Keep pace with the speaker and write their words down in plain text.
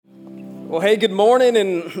Well, hey, good morning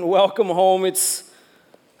and welcome home. It's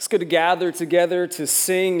good to gather together to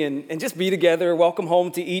sing and just be together. Welcome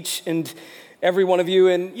home to each and every one of you.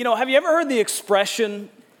 And, have you ever heard the expression,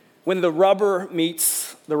 when the rubber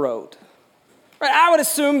meets the road? Right, I would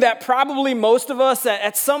assume that probably most of us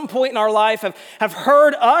at some point in our life have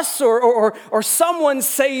heard us or someone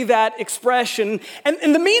say that expression.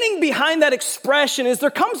 And the meaning behind that expression is there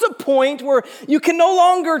comes a point where you can no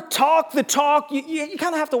longer talk the talk. You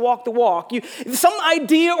kind of have to walk the walk. Some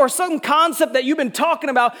idea or some concept that you've been talking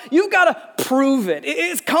about, you've got to prove it.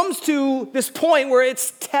 It comes to this point where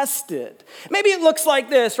it's tested. Maybe it looks like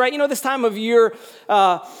this, right? This time of year,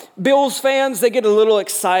 Bills fans, they get a little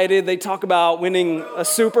excited. They talk about winning a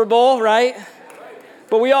Super Bowl, right?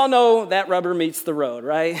 But we all know that rubber meets the road,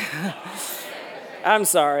 right? I'm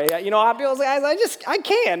sorry. Bills guys, I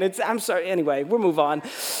can't. I'm sorry. Anyway, we'll move on.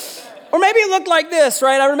 Or maybe it looked like this,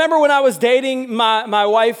 right? I remember when I was dating my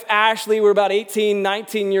wife, Ashley, we were about 18,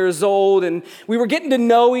 19 years old, and we were getting to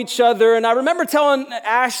know each other. And I remember telling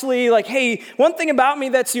Ashley, hey, one thing about me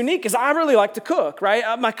that's unique is I really like to cook,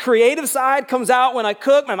 right? My creative side comes out when I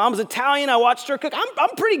cook. My mom's Italian. I watched her cook.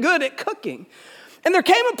 I'm pretty good at cooking. And there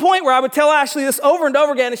came a point where I would tell Ashley this over and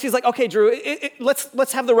over again, and she's like, okay, Drew,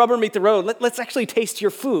 let's have the rubber meet the road. Let's actually taste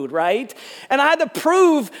your food, right? And I had to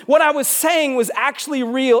prove what I was saying was actually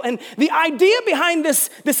real. And the idea behind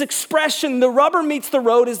this expression, the rubber meets the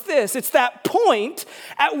road, is this. It's that point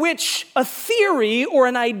at which a theory or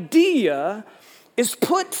an idea is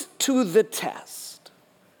put to the test.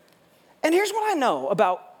 And here's what I know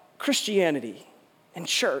about Christianity and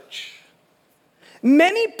church.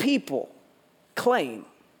 Many people claim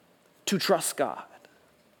to trust God.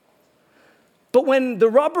 But when the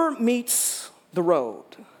rubber meets the road,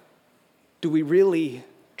 do we really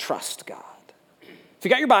trust God? If you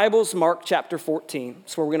got your Bibles, Mark chapter 14,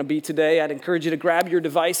 that's where we're going to be today. I'd encourage you to grab your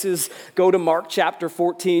devices, go to Mark chapter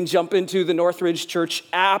 14, jump into the Northridge Church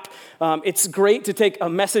app. It's great to take a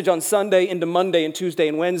message on Sunday into Monday and Tuesday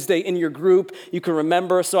and Wednesday in your group. You can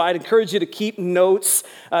remember, so I'd encourage you to keep notes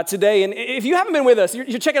today. And if you haven't been with us,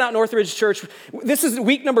 you're checking out Northridge Church. This is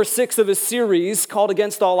week number 6 of a series called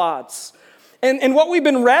Against All Odds. And what we've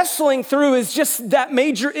been wrestling through is just that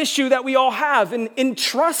major issue that we all have in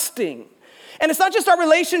trusting. And it's not just our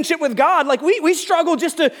relationship with God. We struggle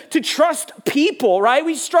just to trust people, right?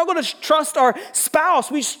 We struggle to trust our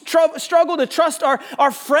spouse. We struggle to trust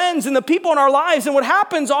our friends and the people in our lives. And what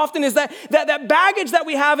happens often is that baggage that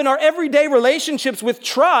we have in our everyday relationships with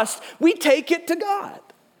trust, we take it to God.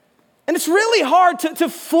 And it's really hard to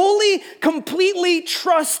fully, completely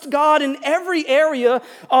trust God in every area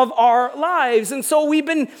of our lives. And so we've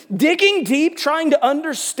been digging deep, trying to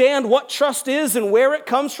understand what trust is and where it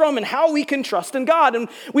comes from and how we can trust in God. And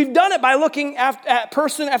we've done it by looking at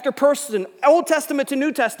person after person, Old Testament to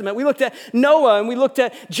New Testament. We looked at Noah and we looked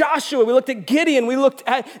at Joshua. We looked at Gideon. We looked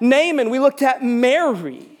at Naaman. We looked at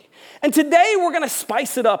Mary. And today we're going to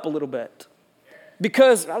spice it up a little bit.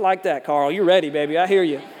 Because, I like that, Carl. You're ready, baby. I hear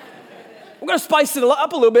you. We're going to spice it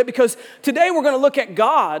up a little bit because today we're going to look at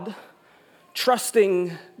God,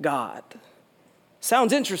 trusting God.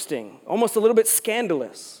 Sounds interesting, almost a little bit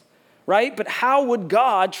scandalous, right? But how would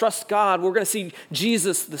God trust God? We're going to see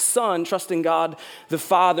Jesus, the Son, trusting God, the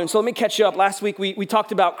Father. And so let me catch you up. Last week we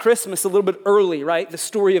talked about Christmas a little bit early, right? The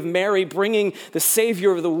story of Mary bringing the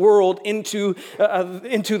Savior of the world into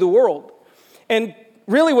the world. And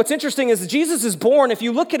really, what's interesting is Jesus is born. If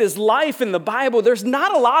you look at his life in the Bible, there's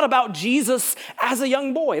not a lot about Jesus as a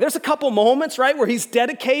young boy. There's a couple moments, right, where he's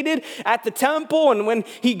dedicated at the temple and when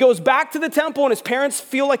he goes back to the temple and his parents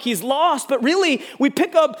feel like he's lost. But really, we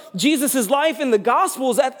pick up Jesus' life in the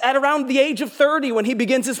Gospels at around the age of 30 when he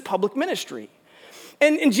begins his public ministry.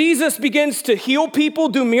 And Jesus begins to heal people,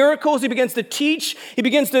 do miracles. He begins to teach. He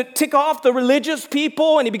begins to tick off the religious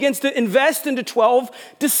people, and he begins to invest into 12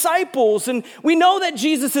 disciples. And we know that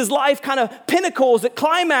Jesus' life kind of pinnacles, it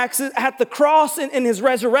climaxes at the cross in his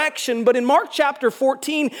resurrection. But in Mark chapter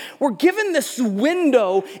 14, we're given this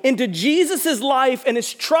window into Jesus' life and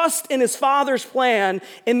his trust in his Father's plan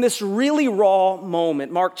in this really raw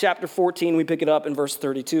moment. Mark chapter 14, we pick it up in verse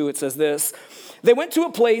 32. It says this: "They went to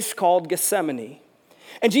a place called Gethsemane.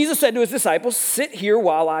 And Jesus said to his disciples, 'Sit here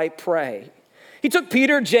while I pray.' He took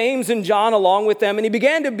Peter, James, and John along with them, and he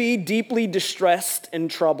began to be deeply distressed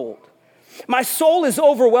and troubled. 'My soul is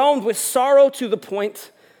overwhelmed with sorrow to the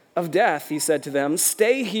point of death,' he said to them.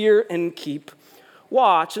 'Stay here and keep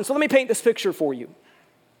watch.'" And so let me paint this picture for you.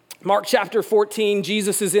 Mark chapter 14,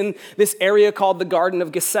 Jesus is in this area called the Garden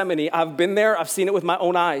of Gethsemane. I've been there. I've seen it with my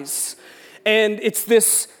own eyes. and it's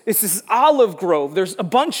this olive grove. There's a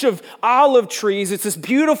bunch of olive trees. It's this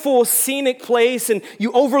beautiful scenic place, and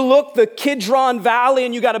you overlook the Kidron Valley,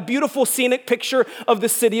 and you got a beautiful scenic picture of the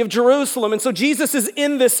city of Jerusalem. And so Jesus is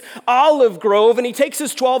in this olive grove, and he takes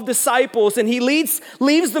his 12 disciples, and he leaves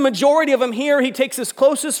the majority of them here. He takes his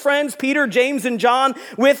closest friends, Peter, James, and John,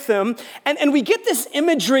 with him. And we get this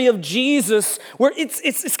imagery of Jesus where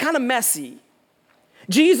it's kind of messy.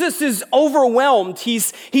 Jesus is overwhelmed.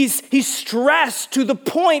 He's stressed to the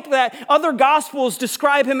point that other gospels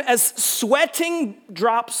describe him as sweating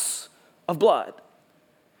drops of blood.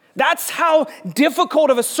 That's how difficult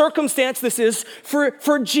of a circumstance this is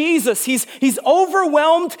for Jesus. He's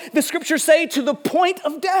overwhelmed, the scriptures say, to the point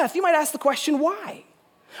of death. You might ask the question, why?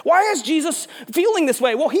 Why is Jesus feeling this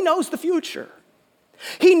way? Well, he knows the future.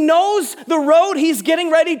 He knows the road he's getting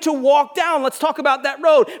ready to walk down. Let's talk about that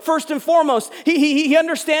road. First and foremost, he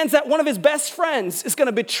understands that one of his best friends is going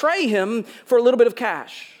to betray him for a little bit of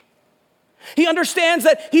cash. He understands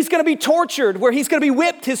that he's going to be tortured, where he's going to be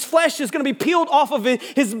whipped. His flesh is going to be peeled off of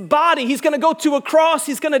his body. He's going to go to a cross.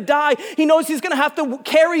 He's going to die. He knows he's going to have to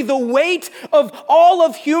carry the weight of all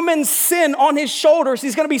of human sin on his shoulders.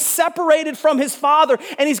 He's going to be separated from his Father,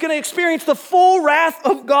 and he's going to experience the full wrath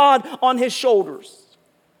of God on his shoulders.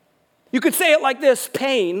 You could say it like this: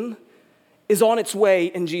 pain is on its way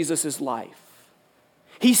in Jesus' life.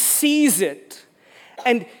 He sees it.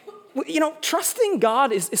 And, trusting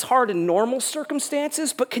God is hard in normal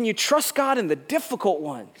circumstances, but can you trust God in the difficult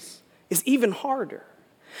ones is even harder.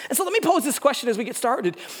 And so let me pose this question as we get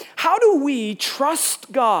started. How do we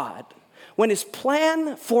trust God when his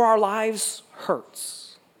plan for our lives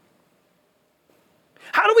hurts?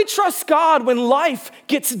 How do we trust God when life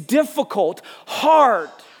gets difficult, hard?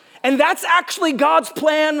 And that's actually God's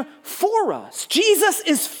plan for us. Jesus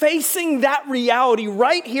is facing that reality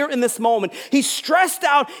right here in this moment. He's stressed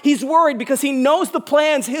out, he's worried because he knows the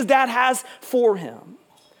plans his dad has for him.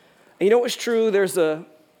 And you know what's true? There's a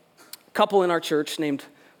couple in our church named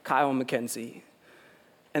Kyle and Mackenzie.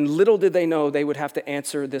 And little did they know they would have to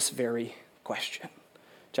answer this very question.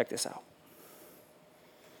 Check this out.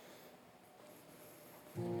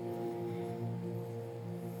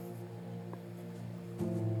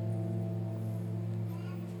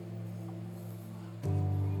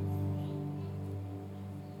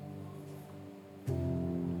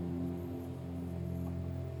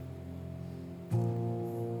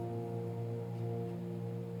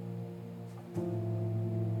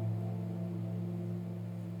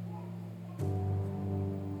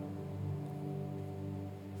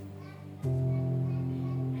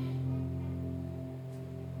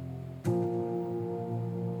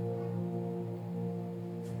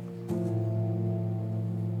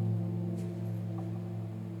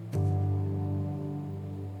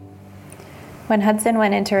 When Hudson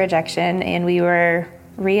went into rejection and we were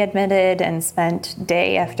readmitted and spent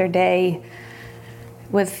day after day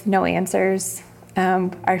with no answers,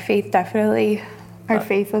 our faith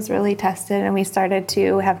was really tested, and we started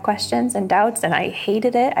to have questions and doubts, and I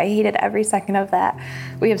hated it. I hated every second of that.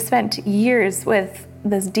 We have spent years with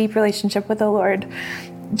this deep relationship with the Lord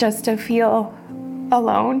just to feel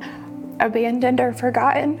alone, abandoned, or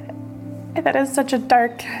forgotten. And that is such a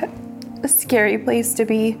dark, scary place to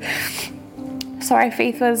be. So our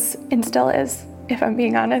faith was, and still is, if I'm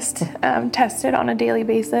being honest, tested on a daily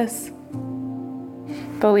basis.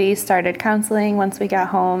 But we started counseling once we got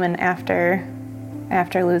home, and after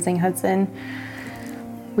losing Hudson,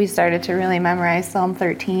 we started to really memorize Psalm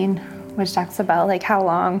 13, which talks about like how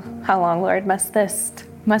long, Lord, must this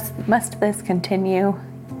continue?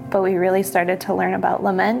 But we really started to learn about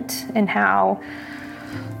lament and how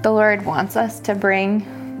the Lord wants us to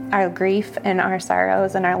bring our grief and our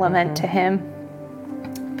sorrows and our lament to him.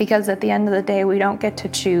 Because at the end of the day, we don't get to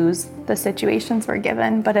choose the situations we're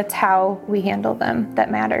given, but it's how we handle them that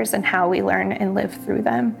matters and how we learn and live through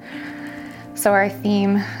them. So our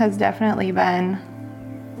theme has definitely been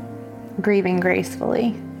grieving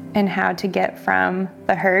gracefully and how to get from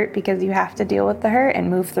the hurt, because you have to deal with the hurt and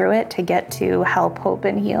move through it to get to help, hope,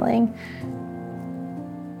 and healing.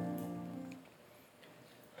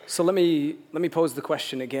 So let me pose the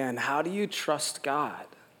question again. How do you trust God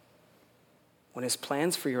when his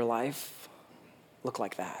plans for your life look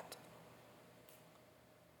like that?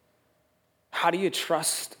 How do you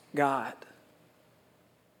trust God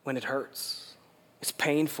when it hurts? It's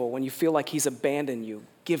painful, when you feel like he's abandoned you,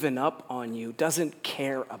 given up on you, doesn't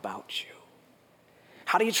care about you.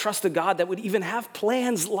 How do you trust a God that would even have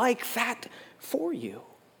plans like that for you?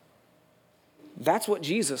 That's what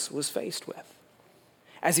Jesus was faced with.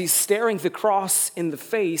 As he's staring the cross in the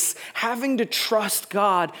face, having to trust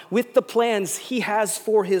God with the plans he has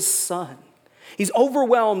for his son. He's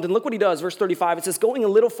overwhelmed, and look what he does, verse 35. It says, going a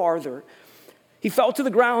little farther, he fell to the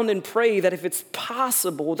ground and prayed that if it's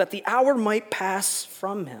possible, that the hour might pass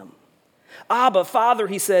from him. Abba, Father,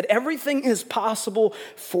 he said, everything is possible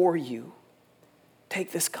for you.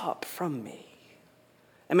 Take this cup from me.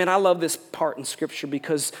 I mean, I love this part in Scripture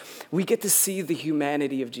because we get to see the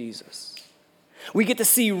humanity of Jesus. We get to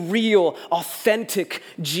see real, authentic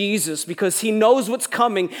Jesus because he knows what's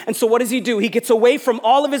coming. And so what does he do? He gets away from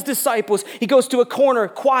all of his disciples. He goes to a corner,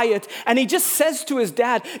 quiet, and he just says to his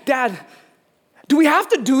dad, Dad, do we have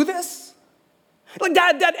to do this? Like,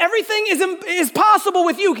 Dad, everything is possible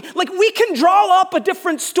with you. Like, we can draw up a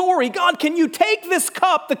different story. God, can you take this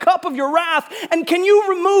cup, the cup of your wrath, and can you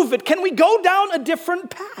remove it? Can we go down a different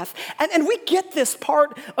path? And we get this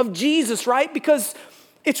part of Jesus, right? Because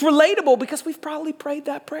it's relatable because we've probably prayed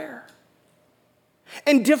that prayer.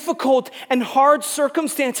 In difficult and hard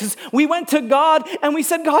circumstances, we went to God and we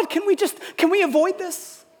said, God, can we avoid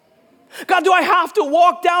this? God, do I have to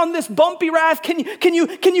walk down this bumpy path? Can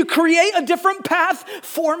you create a different path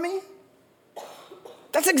for me?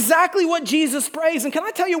 That's exactly what Jesus prays. And can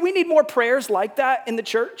I tell you, we need more prayers like that in the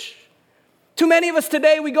church. Too many of us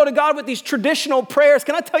today, we go to God with these traditional prayers.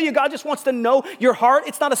 Can I tell you, God just wants to know your heart.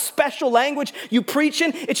 It's not a special language you preach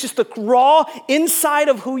in. It's just the raw inside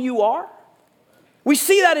of who you are. We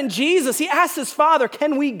see that in Jesus. He asks his Father,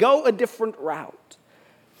 can we go a different route?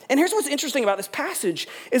 And here's what's interesting about this passage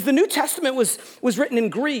is the New Testament was written in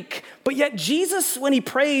Greek, but yet Jesus, when he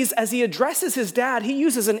prays, as he addresses his dad, he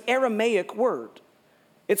uses an Aramaic word.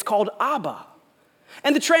 It's called Abba.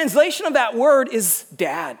 And the translation of that word is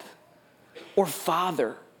dad or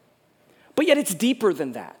father. But yet it's deeper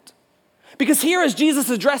than that. Because here as Jesus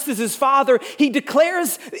addresses his Father, he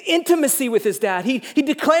declares intimacy with his dad. He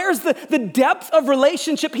declares the depth of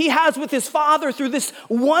relationship he has with his Father through this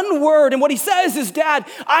one word. And what he says is, Dad,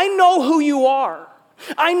 I know who you are.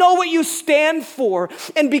 I know what you stand for.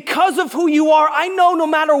 And because of who you are, I know no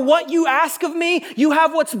matter what you ask of me, you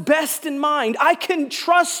have what's best in mind. I can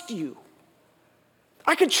trust you.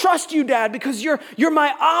 I can trust you, Dad, because you're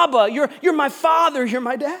my Abba, you're my Father, you're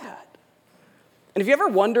my dad. And if you ever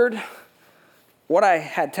wondered what I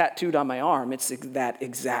had tattooed on my arm, it's that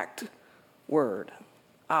exact word,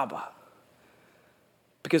 Abba.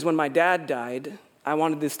 Because when my dad died, I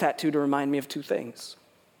wanted this tattoo to remind me of two things.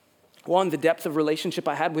 One, the depth of relationship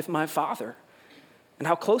I had with my Father and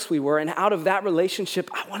how close we were. And out of that relationship,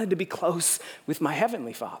 I wanted to be close with my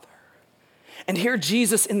Heavenly Father. And here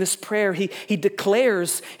Jesus in this prayer, he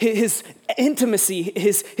declares his intimacy,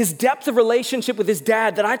 his depth of relationship with his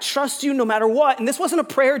dad, that I trust you no matter what. And this wasn't a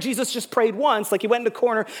prayer Jesus just prayed once, like he went in a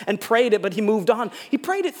corner and prayed it, but he moved on. He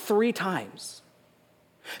prayed it 3 times.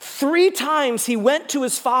 3 times he went to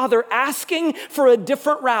his Father asking for a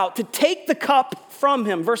different route, to take the cup from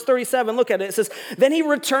him. Verse 37, look at it. It says, then he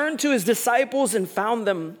returned to his disciples and found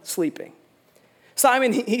them sleeping.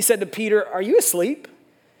 Simon, he said to Peter, are you asleep?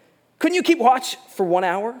 Couldn't you keep watch for 1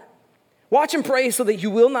 hour? Watch and pray so that you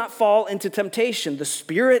will not fall into temptation. The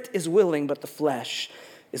spirit is willing, but the flesh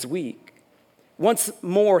is weak. Once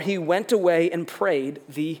more, he went away and prayed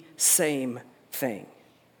the same thing.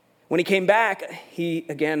 When he came back, he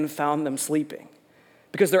again found them sleeping.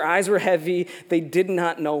 Because their eyes were heavy, they did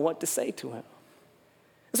not know what to say to him.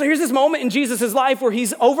 So here's this moment in Jesus' life where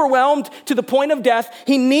he's overwhelmed to the point of death.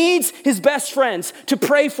 He needs his best friends to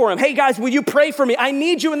pray for him. Hey guys, will you pray for me? I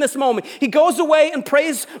need you in this moment. He goes away and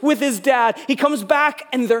prays with his dad. He comes back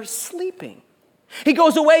and they're sleeping. He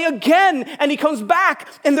goes away again and he comes back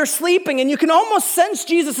and they're sleeping. And you can almost sense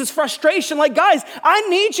Jesus' frustration. Like, guys, I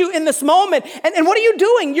need you in this moment. And what are you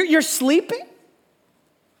doing? You're sleeping?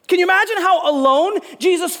 Can you imagine how alone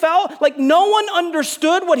Jesus felt? Like no one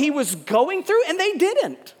understood what he was going through, and they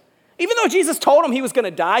didn't. Even though Jesus told him he was going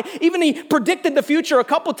to die, even he predicted the future a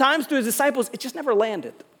couple times to his disciples, it just never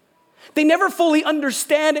landed. They never fully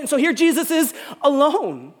understand it. And so here Jesus is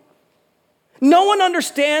alone. No one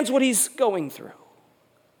understands what he's going through.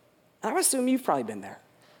 I assume you've probably been there,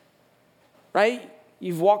 right?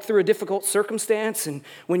 You've walked through a difficult circumstance, and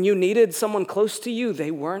when you needed someone close to you,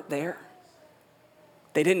 they weren't there.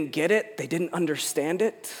 They didn't get it. They didn't understand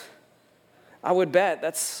it. I would bet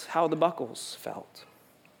that's how the Buckles felt.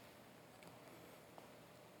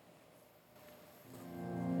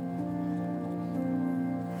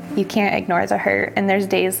 You can't ignore the hurt. And there's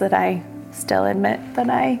days that I still admit that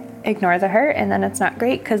I ignore the hurt, and then it's not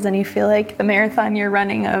great because then you feel like the marathon you're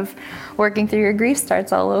running of working through your grief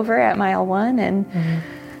starts all over at mile 1. And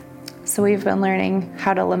so we've been learning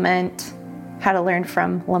how to lament, how to learn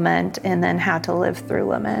from lament, and then how to live through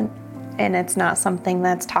lament. And it's not something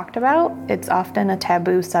that's talked about. It's often a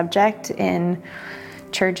taboo subject in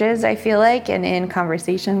churches, I feel like, and in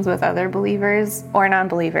conversations with other believers or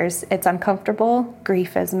non-believers, it's uncomfortable.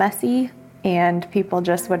 Grief is messy, and people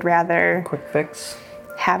just would rather quick fix,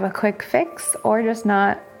 have a quick fix or just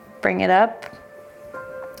not bring it up.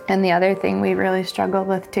 And the other thing we really struggle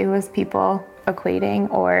with too is people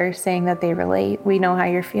equating or saying that they relate. We know how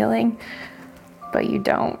you're feeling, but you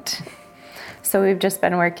don't. So we've just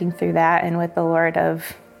been working through that and with the Lord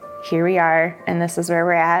of, here we are, and this is where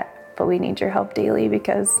we're at, but we need your help daily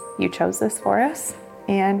because you chose this for us,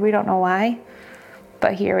 and we don't know why,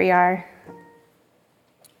 but here we are.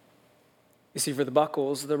 You see, for the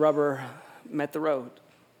Buckles, the rubber met the road.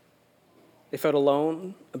 They felt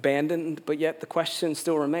alone, abandoned, but yet the question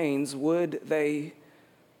still remains, would they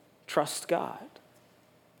trust God?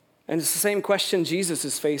 And it's the same question Jesus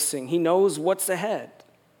is facing. He knows what's ahead.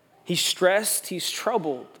 He's stressed, he's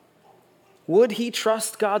troubled. Would he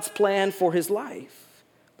trust God's plan for his life?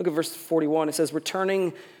 Look at verse 41. It says,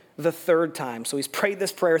 returning the third time. So he's prayed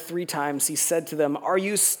this prayer 3 times. He said to them, are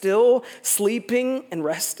you still sleeping and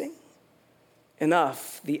resting?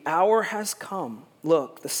 Enough, the hour has come.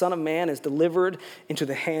 Look, the Son of Man is delivered into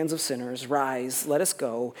the hands of sinners. Rise, let us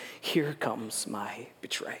go. Here comes my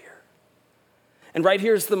betrayer. And right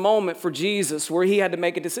here's the moment for Jesus where he had to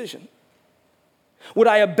make a decision. Would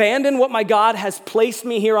I abandon what my God has placed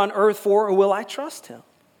me here on earth for, or will I trust him?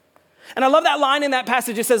 And I love that line in that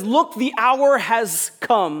passage. It says, look, the hour has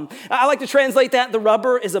come. I like to translate that, the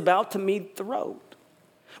rubber is about to meet the road.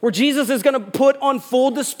 Where Jesus is going to put on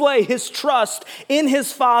full display his trust in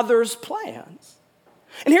his Father's plans.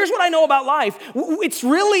 And here's what I know about life. It's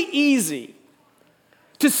really easy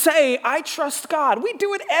to say, I trust God. We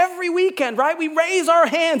do it every weekend, right? We raise our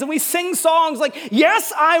hands and we sing songs like,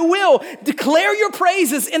 yes, I will. Declare your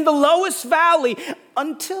praises in the lowest valley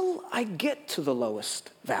until I get to the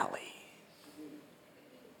lowest valley.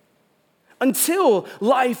 Until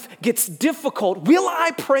life gets difficult, will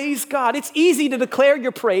I praise God? It's easy to declare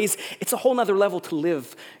your praise. It's a whole nother level to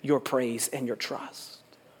live your praise and your trust.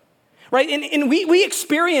 Right? And we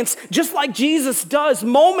experience, just like Jesus does,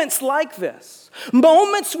 moments like this.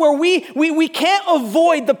 Moments where we can't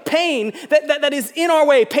avoid the pain that is in our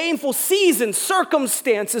way, painful seasons,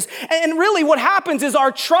 circumstances. And really what happens is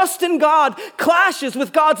our trust in God clashes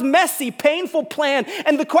with God's messy, painful plan.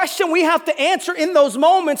 And the question we have to answer in those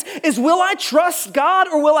moments is, will I trust God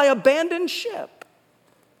or will I abandon ship?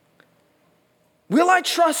 Will I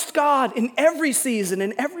trust God in every season,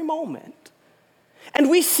 in every moment? And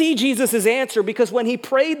we see Jesus' answer because when he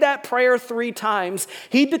prayed that prayer 3 times,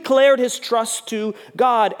 he declared his trust to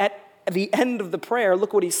God. At the end of the prayer,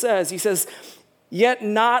 look what he says. He says, yet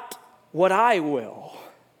not what I will,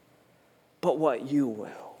 but what you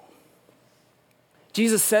will.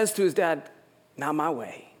 Jesus says to his dad, not my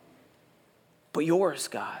way, but yours,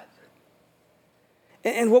 God.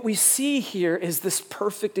 And what we see here is this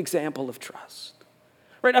perfect example of trust.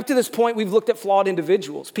 Right, up to this point, we've looked at flawed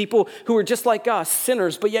individuals, people who are just like us,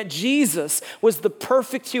 sinners, but yet Jesus was the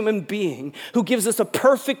perfect human being who gives us a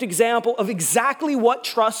perfect example of exactly what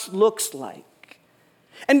trust looks like.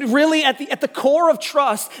 And really, at the core of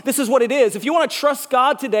trust, this is what it is. If you want to trust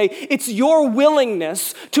God today, it's your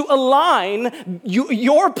willingness to align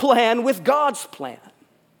your plan with God's plan.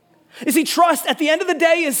 You see, trust at the end of the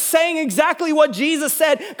day is saying exactly what Jesus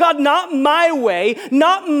said. God, not my way,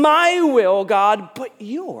 not my will, God, but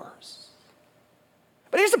yours.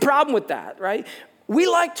 But here's the problem with that, right? We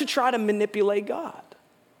like to try to manipulate God.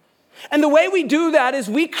 And the way we do that is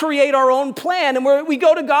we create our own plan, and we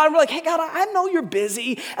go to God and we're like, hey, God, I know you're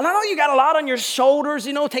busy, and I know you got a lot on your shoulders,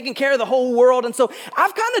 taking care of the whole world. And so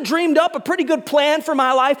I've kind of dreamed up a pretty good plan for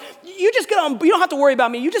my life. You don't have to worry about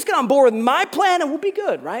me. You just get on board with my plan and we'll be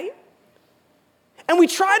good, right? And we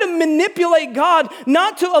try to manipulate God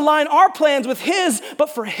not to align our plans with his, but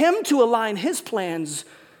for him to align his plans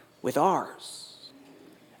with ours.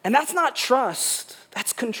 And that's not trust,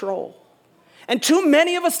 that's control. And too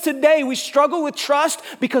many of us today, we struggle with trust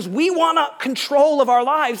because we want control of our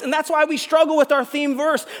lives. And that's why we struggle with our theme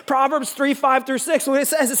verse, Proverbs 3:5-6. What it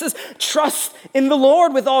says, trust in the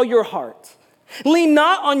Lord with all your heart. Lean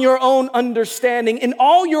not on your own understanding. In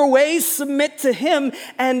all your ways submit to him,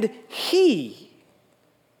 and he,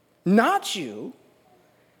 not you,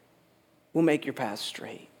 will make your path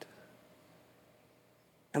straight.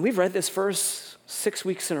 And we've read this verse 6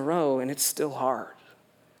 weeks in a row, and it's still hard.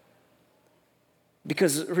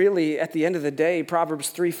 Because really, at the end of the day,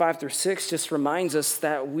 Proverbs 3:5-6 just reminds us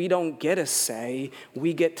that we don't get a say,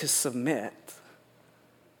 we get to submit.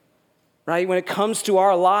 right? When it comes to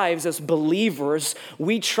our lives as believers,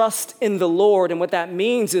 we trust in the Lord. And what that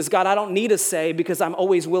means is, God, I don't need a say because I'm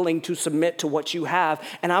always willing to submit to what you have.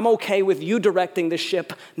 And I'm okay with you directing the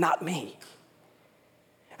ship, not me.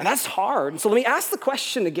 And that's hard. So let me ask the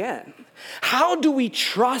question again. How do we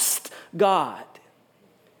trust God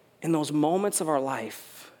in those moments of our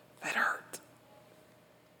life that hurt?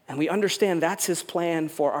 And we understand that's his plan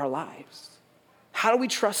for our lives. How do we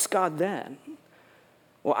trust God then?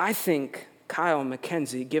 Well, I think Kyle and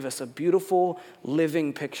Mackenzie give us a beautiful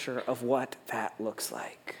living picture of what that looks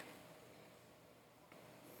like.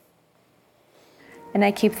 And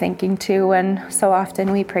I keep thinking too, when so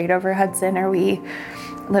often we prayed over Hudson or we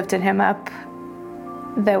lifted him up,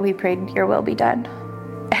 that we prayed, your will be done.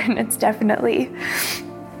 And it's definitely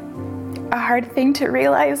a hard thing to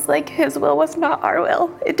realize, like his will was not our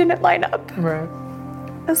will. It didn't line up. Right.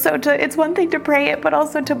 So it's one thing to pray it, but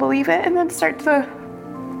also to believe it and then start to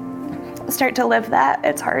live that.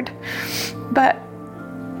 It's hard. But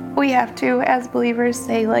we have to, as believers,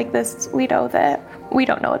 say like this, we know that we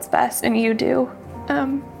don't know what's best and you do.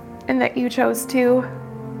 And that you chose to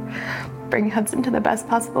bring Hudson to the best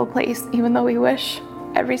possible place, even though we wish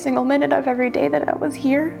every single minute of every day that it was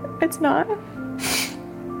here. It's not.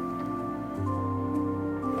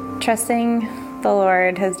 Trusting the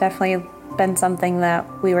Lord has definitely been something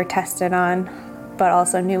that we were tested on, but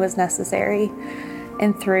also knew was necessary.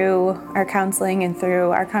 And through our counseling and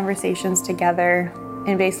through our conversations together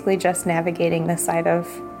and basically just navigating this side of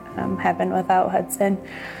heaven without Hudson,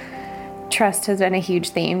 trust has been a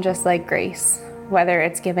huge theme, just like grace. Whether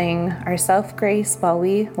it's giving ourselves grace while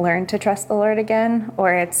we learn to trust the Lord again,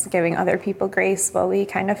 or it's giving other people grace while we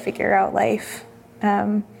kind of figure out life.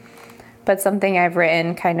 But something I've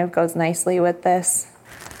written kind of goes nicely with this.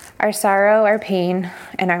 Our sorrow, our pain,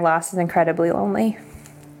 and our loss is incredibly lonely.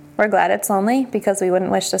 We're glad it's lonely because we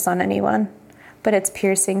wouldn't wish this on anyone, but its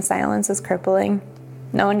piercing silence is crippling.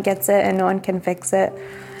 No one gets it and no one can fix it.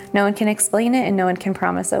 No one can explain it and no one can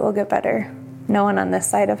promise it will get better. No one on this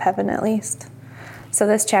side of heaven, at least. So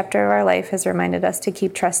this chapter of our life has reminded us to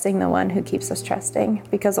keep trusting the one who keeps us trusting,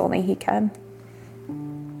 because only he can.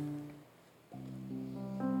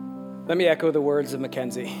 Let me echo the words of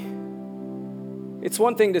Mackenzie. It's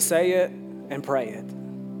one thing to say it and pray it.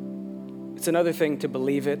 It's another thing to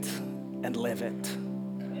believe it and live it.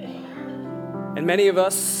 And many of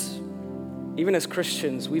us, even as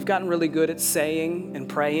Christians, we've gotten really good at saying and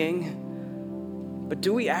praying, but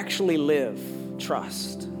do we actually live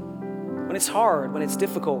trust? When it's hard, when it's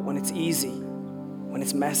difficult, when it's easy, when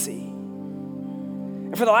it's messy.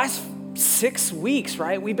 And for the last 6 weeks,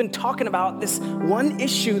 right, we've been talking about this one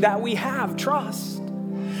issue that we have, trust.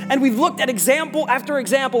 And we've looked at example after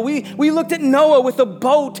example. We looked at Noah with a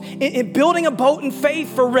boat, building a boat in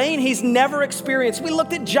faith for rain he's never experienced. We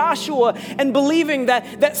looked at Joshua and believing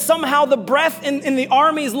that somehow the breath in the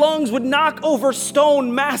army's lungs would knock over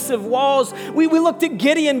stone massive walls. We looked at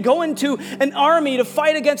Gideon going to an army to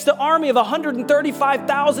fight against an army of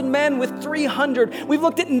 135,000 men with 300. We've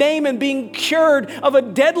looked at Naaman being cured of a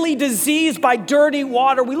deadly disease by dirty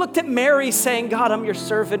water. We looked at Mary saying, God, I'm your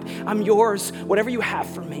servant. I'm yours. Whatever you have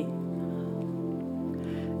for me.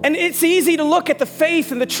 And it's easy to look at the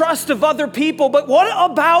faith and the trust of other people, but what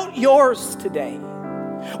about yours today?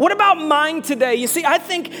 What about mine today? You see, I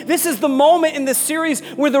think this is the moment in this series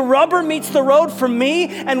where the rubber meets the road for me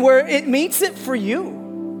and where it meets it for you.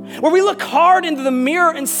 Where we look hard into the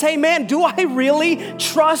mirror and say, man, do I really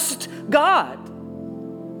trust God?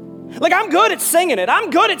 Like, I'm good at singing it. I'm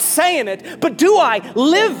good at saying it, but do I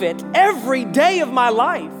live it every day of my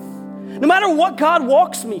life? No matter what God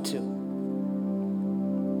walks me to.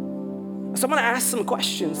 So I'm going to ask some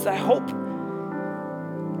questions that I hope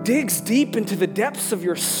digs deep into the depths of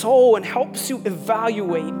your soul and helps you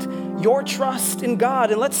evaluate your trust in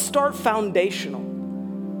God. And let's start foundational.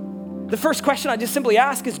 The first question I just simply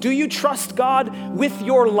ask is, do you trust God with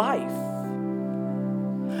your life?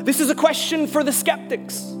 This is a question for the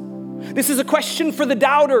skeptics. This is a question for the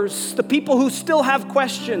doubters, the people who still have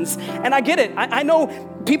questions. And I get it. I know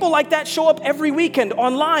people like that show up every weekend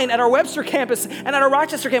online at our Webster campus and at our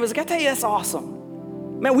Rochester campus. I gotta tell you, that's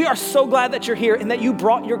awesome. Man, we are so glad that you're here and that you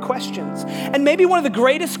brought your questions. And maybe one of the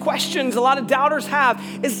greatest questions a lot of doubters have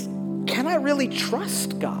is, can I really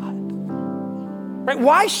trust God? Right?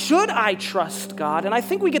 Why should I trust God? And I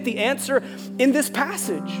think we get the answer in this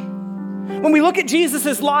passage. When we look at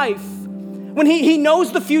Jesus' life, when he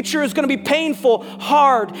knows the future is going to be painful,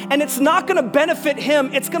 hard, and it's not going to benefit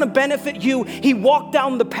him, it's going to benefit you, he walked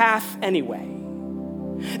down the path anyway.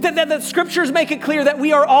 That the scriptures make it clear that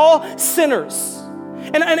we are all sinners.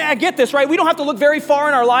 And I get this, right? We don't have to look very far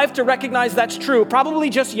in our life to recognize that's true. Probably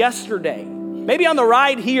just yesterday, maybe on the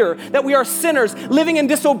ride here, that we are sinners living in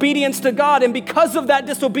disobedience to God. And because of that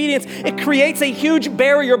disobedience, it creates a huge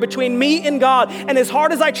barrier between me and God. And as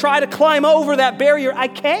hard as I try to climb over that barrier, I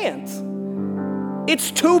can't.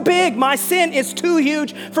 It's too big. My sin is too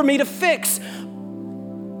huge for me to fix.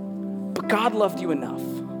 But God loved you enough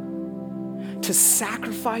to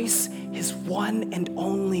sacrifice his one and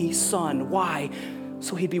only son. Why?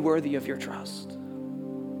 So he'd be worthy of your trust.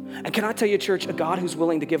 And can I tell you, church, a God who's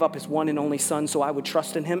willing to give up his one and only son so I would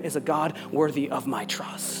trust in him is a God worthy of my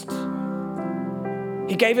trust.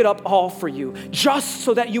 He gave it up all for you, just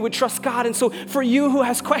so that you would trust God. And so for you who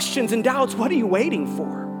has questions and doubts, what are you waiting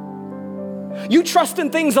for? You trust in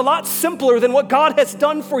things a lot simpler than what God has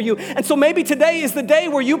done for you. And so maybe today is the day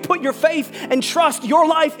where you put your faith and trust your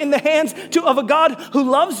life in the hands of a God who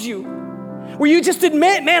loves you. Where you just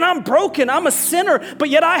admit, man, I'm broken, I'm a sinner, but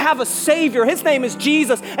yet I have a Savior. His name is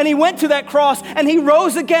Jesus, and he went to that cross and he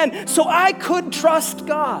rose again so I could trust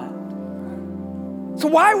God. So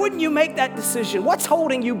why wouldn't you make that decision? What's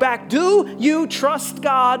holding you back? Do you trust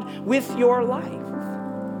God with your life?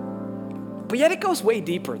 But yet it goes way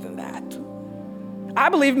deeper than that. I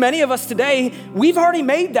believe many of us today, we've already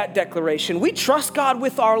made that declaration. We trust God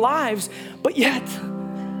with our lives, but yet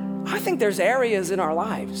I think there's areas in our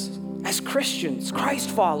lives as Christians, Christ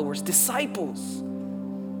followers, disciples,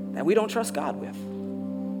 that we don't trust God with.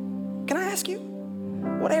 Can I ask you,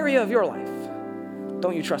 what area of your life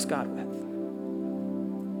don't you trust God with?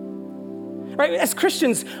 Right? As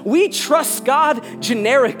Christians, we trust God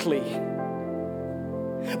generically.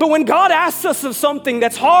 But when God asks us of something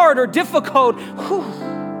that's hard or difficult, I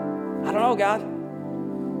don't know, God.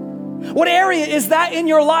 What area is that in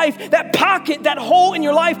your life, that pocket, that hole in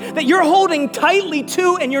your life that you're holding tightly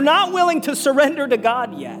to and you're not willing to surrender to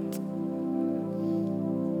God yet?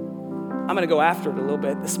 I'm going to go after it a little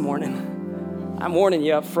bit this morning. I'm warning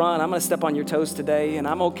you up front. I'm going to step on your toes today, and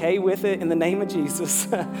I'm okay with it in the name of Jesus.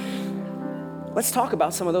 Let's talk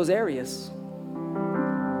about some of those areas.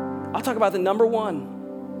 I'll talk about the number one.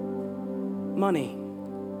 Money,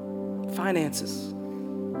 finances.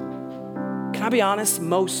 Can I be honest?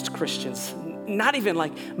 Most Christians, not even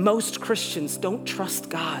like most Christians, don't trust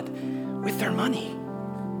God with their money.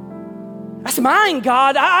 That's mine,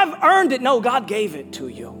 God. I've earned it. No, God gave it to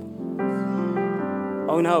you.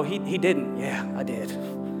 Oh no, he didn't. Yeah, I did.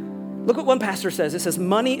 Look what one pastor says. It says,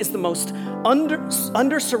 money is the most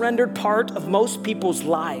under-surrendered part of most people's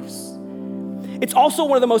lives. It's also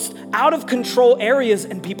one of the most out of control areas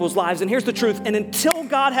in people's lives. And here's the truth. And until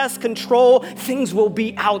God has control, things will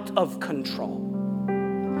be out of control.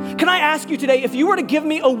 Can I ask you today, if you were to give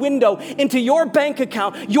me a window into your bank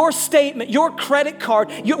account, your statement, your credit card,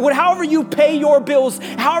 however you pay your bills,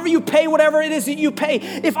 however you pay whatever it is that you pay,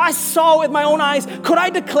 if I saw with my own eyes, could I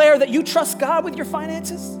declare that you trust God with your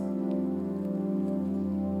finances?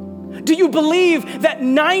 Do you believe that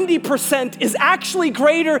 90% is actually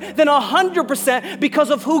greater than 100% because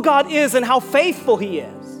of who God is and how faithful he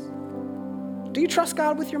is? Do you trust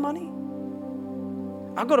God with your money?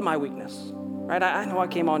 I'll go to my weakness, right? I know I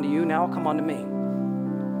came on to you, now I'll come on to me.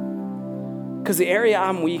 Because the area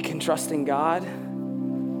I'm weak in trusting God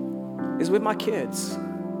is with my kids.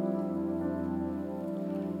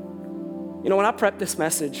 You know, when I prepped this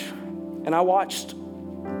message and I watched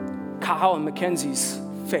Kyle and Mackenzie's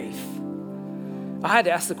faith, I had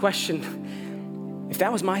to ask the question, if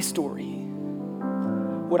that was my story,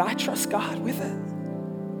 would I trust God with it?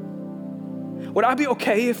 Would I be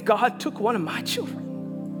okay if God took one of my children?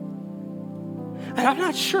 And I'm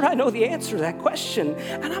not sure I know the answer to that question.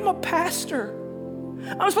 And I'm a pastor.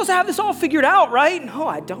 I'm supposed to have this all figured out, right? No,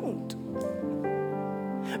 I don't.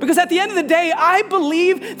 Because at the end of the day, I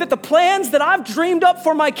believe that the plans that I've dreamed up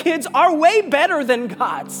for my kids are way better than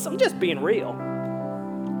God's. I'm just being real.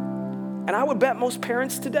 And I would bet most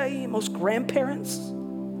parents today, most grandparents,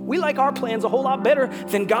 we like our plans a whole lot better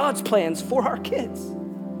than God's plans for our kids.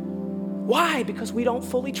 Why? Because we don't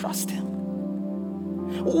fully trust him.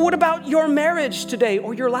 What about your marriage today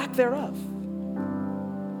or your lack thereof?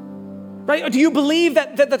 Right? Or do you believe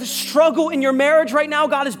that the struggle in your marriage right now,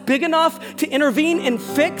 God is big enough to intervene and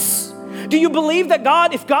fix? Do you believe that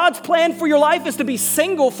God, if God's plan for your life is to be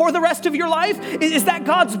single for the rest of your life, is that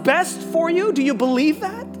God's best for you? Do you believe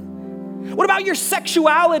that? What about your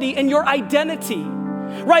sexuality and your identity?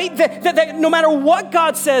 Right? That no matter what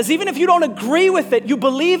God says, even if you don't agree with it, you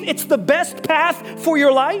believe it's the best path for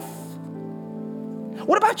your life?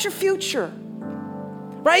 What about your future?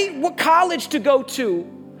 Right? What college to go to?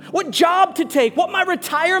 What job to take? What my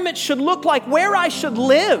retirement should look like? Where I should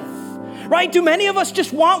live? right? Do many of us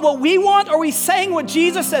just want what we want, or are we saying what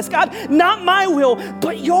Jesus says? God, not my will,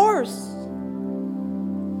 but yours.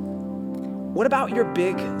 What about your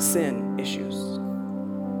big sin issues?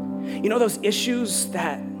 You know those issues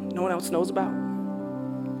that no one else knows about?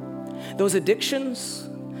 Those addictions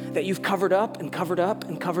that you've covered up and covered up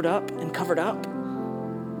and covered up and covered up?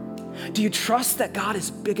 Do you trust that God is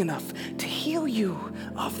big enough to heal you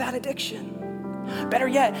of that addiction? Better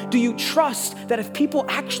yet, do you trust that if people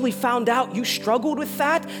actually found out you struggled with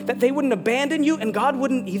that they wouldn't abandon you and God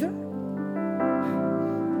wouldn't either?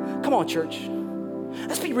 Come on, church.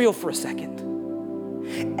 Let's be real for a second.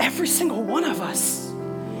 Every single one of us,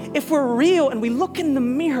 if we're real and we look in the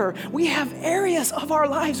mirror, we have areas of our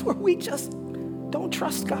lives where we just don't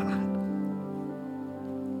trust God.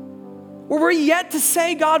 Where we're yet to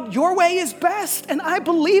say, God, your way is best, and I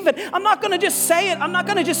believe it. I'm not gonna just say it, I'm not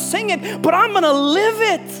gonna just sing it, but I'm gonna live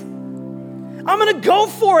it. I'm gonna go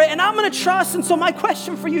for it, and I'm gonna trust. And so my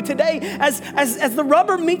question for you today, as the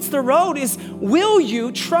rubber meets the road, is will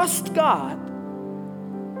you trust God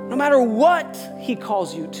no matter what he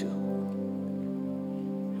calls you to?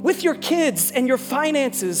 With your kids and your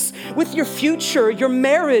finances, with your future, your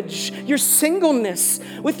marriage, your singleness,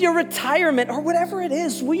 with your retirement, or whatever it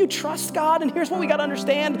is, will you trust God? And here's what we got to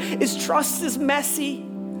understand is trust is messy,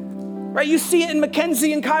 right? You see it in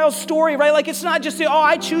Mackenzie and Kyle's story, right? Like it's not just,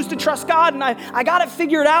 I choose to trust God and I got it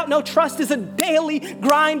figured out. No, trust is a daily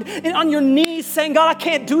grind and on your knees saying, God, I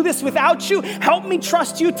can't do this without you. Help me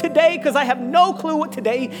trust you today because I have no clue what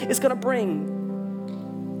today is going to bring.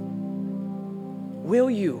 Will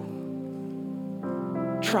you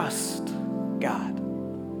trust God?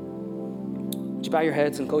 Would you bow your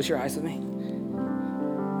heads and close your eyes with me?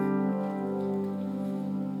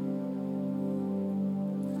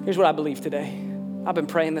 Here's what I believe today. I've been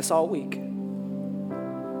praying this all week.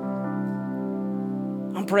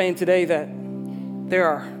 I'm praying today that there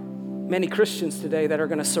are many Christians today that are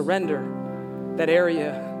going to surrender that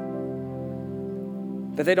area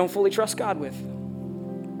that they don't fully trust God with.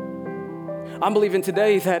 I'm believing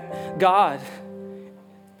today that God,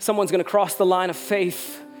 someone's going to cross the line of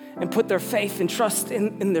faith and put their faith and trust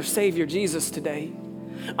in their Savior, Jesus, today.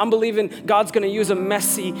 I'm believing God's going to use a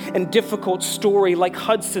messy and difficult story like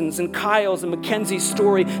Hudson's and Kyle's and Mackenzie's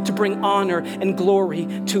story to bring honor and glory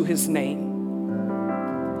to his name.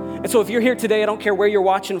 And so if you're here today, I don't care where you're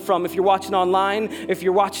watching from, if you're watching online, if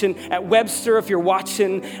you're watching at Webster, if you're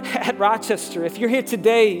watching at Rochester, if you're here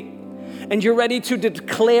today and you're ready to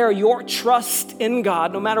declare your trust in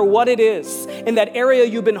God, no matter what it is, in that area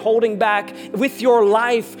you've been holding back with your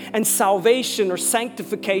life and salvation or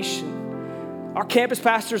sanctification. Our campus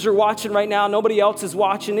pastors are watching right now. Nobody else is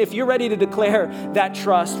watching. If you're ready to declare that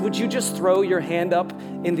trust, would you just throw your hand up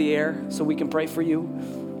in the air so we can pray for you?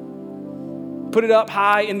 Put it up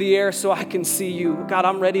high in the air so I can see you. God,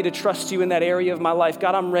 I'm ready to trust you in that area of my life.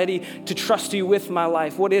 God, I'm ready to trust you with my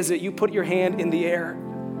life. What is it? You put your hand in the air.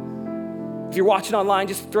 If you're watching online,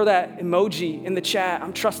 just throw that emoji in the chat.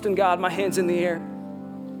 I'm trusting God, my hand's in the air.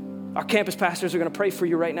 Our campus pastors are gonna pray for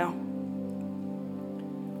you right now.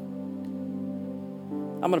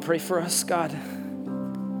 I'm gonna pray for us, God.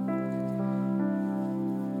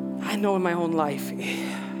 I know in my own life,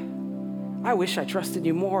 I wish I trusted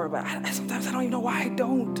you more, but sometimes I don't even know why I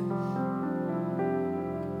don't.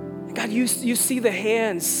 God, you see the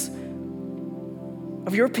hands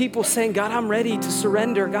of your people saying, God, I'm ready to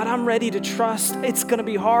surrender. God, I'm ready to trust. It's going to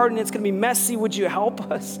be hard and it's going to be messy. Would you help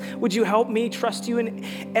us? Would you help me trust you in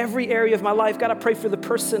every area of my life? God, I pray for the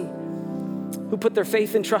person who put their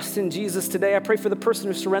faith and trust in Jesus today. I pray for the person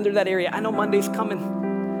who surrendered that area. I know Monday's coming.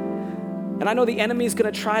 And I know the enemy is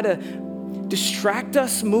going to try to distract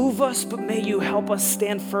us, move us, but may you help us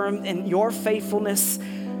stand firm in your faithfulness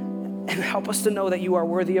and help us to know that you are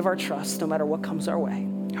worthy of our trust no matter what comes our way.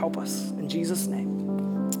 Help us in Jesus' name.